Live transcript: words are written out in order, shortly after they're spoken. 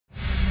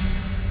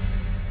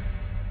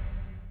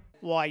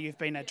why you've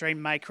been a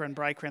dream maker and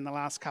breaker in the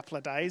last couple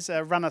of days.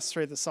 Run us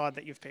through the side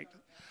that you've picked.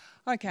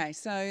 Okay,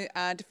 so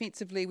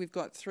defensively we've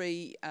got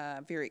three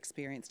very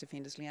experienced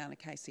defenders, Liana,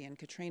 Casey and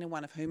Katrina,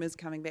 one of whom is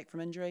coming back from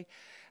injury.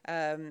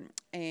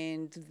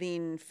 And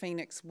then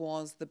Phoenix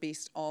was the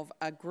best of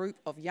a group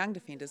of young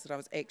defenders that I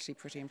was actually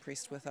pretty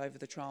impressed with over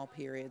the trial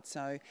period.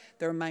 So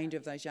the remainder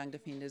of those young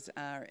defenders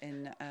are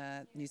in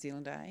New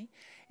Zealand A.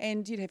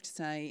 And you'd have to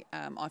say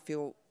I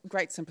feel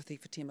great sympathy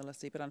for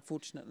Temalisi, but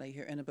unfortunately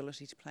her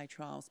inability to play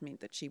trials meant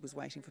that she was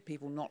waiting for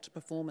people not to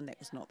perform, and that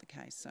was not the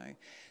case. So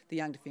the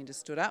young defenders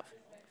stood up.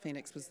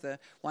 Phoenix was the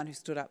one who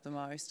stood up the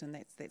most, and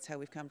that's how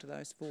we've come to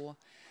those four.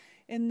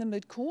 In the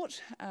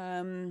mid-court,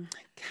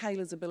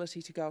 Kayla's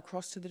ability to go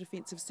across to the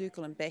defensive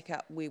circle and back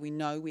up where we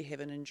know we have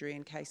an injury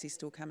and Casey's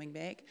still coming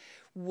back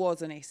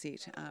was an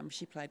asset.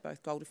 She played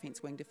both goal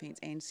defence, wing defence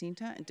and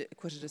centre and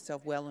acquitted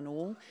herself well in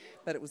all,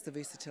 but it was the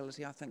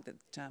versatility, I think, that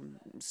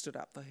stood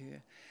up for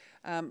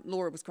her.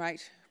 Laura was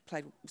great,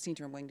 played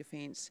centre and wing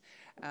defence,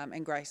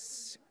 and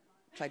Grace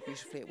played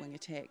beautifully at wing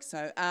attack.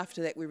 So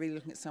after that, we're really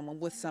looking at someone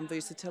with some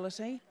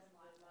versatility.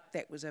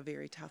 That was a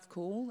very tough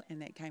call,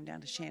 and that came down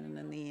to Shannon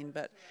in the end.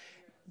 But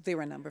there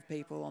were a number of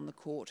people on the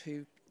court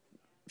who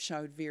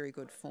showed very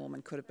good form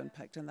and could have been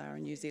picked, and they are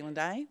in New Zealand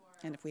A.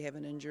 And if we have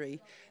an injury,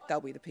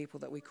 they'll be the people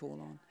that we call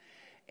on.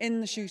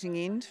 In the shooting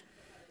end,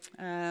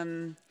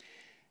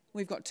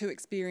 we've got two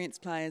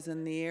experienced players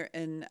in there,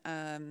 in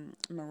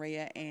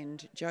Maria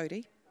and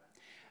Jodie.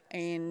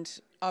 And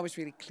I was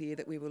really clear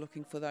that we were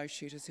looking for those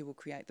shooters who will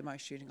create the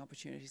most shooting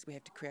opportunities. We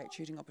have to create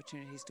shooting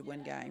opportunities to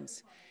win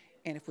games.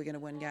 And if we're going to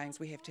win games,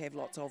 we have to have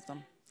lots of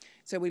them.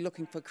 So we're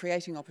looking for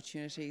creating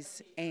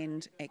opportunities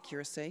and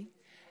accuracy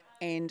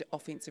and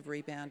offensive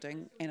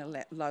rebounding and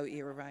a low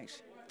error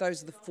rate.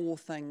 Those are the four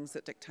things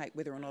that dictate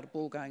whether or not a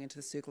ball going into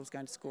the circle is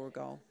going to score a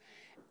goal.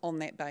 On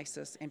that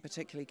basis, and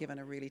particularly given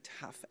a really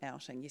tough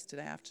outing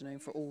yesterday afternoon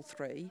for all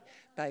three,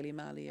 Bailey,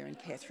 Malia and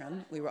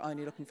Catherine, we were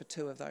only looking for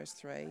two of those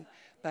three.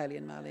 Bailey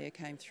and Malia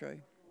came through.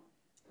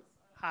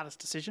 Hardest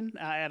decision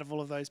out of all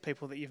of those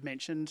people that you've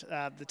mentioned,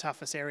 the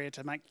toughest area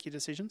to make your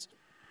decisions?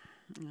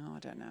 Oh, I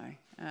don't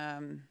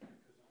know.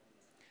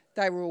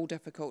 They were all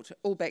difficult,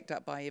 all backed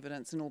up by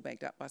evidence and all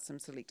backed up by some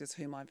selectors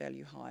whom I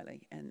value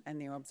highly, and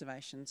their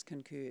observations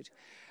concurred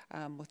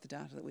with the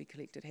data that we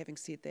collected. Having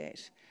said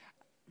that,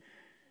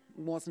 it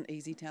wasn't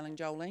easy telling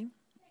Jolene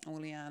or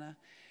Liana.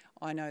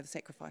 I know the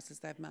sacrifices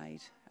they've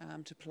made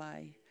to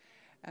play.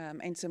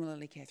 And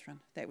similarly, Catherine.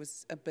 That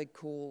was a big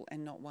call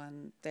and not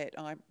one that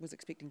I was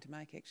expecting to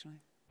make, actually.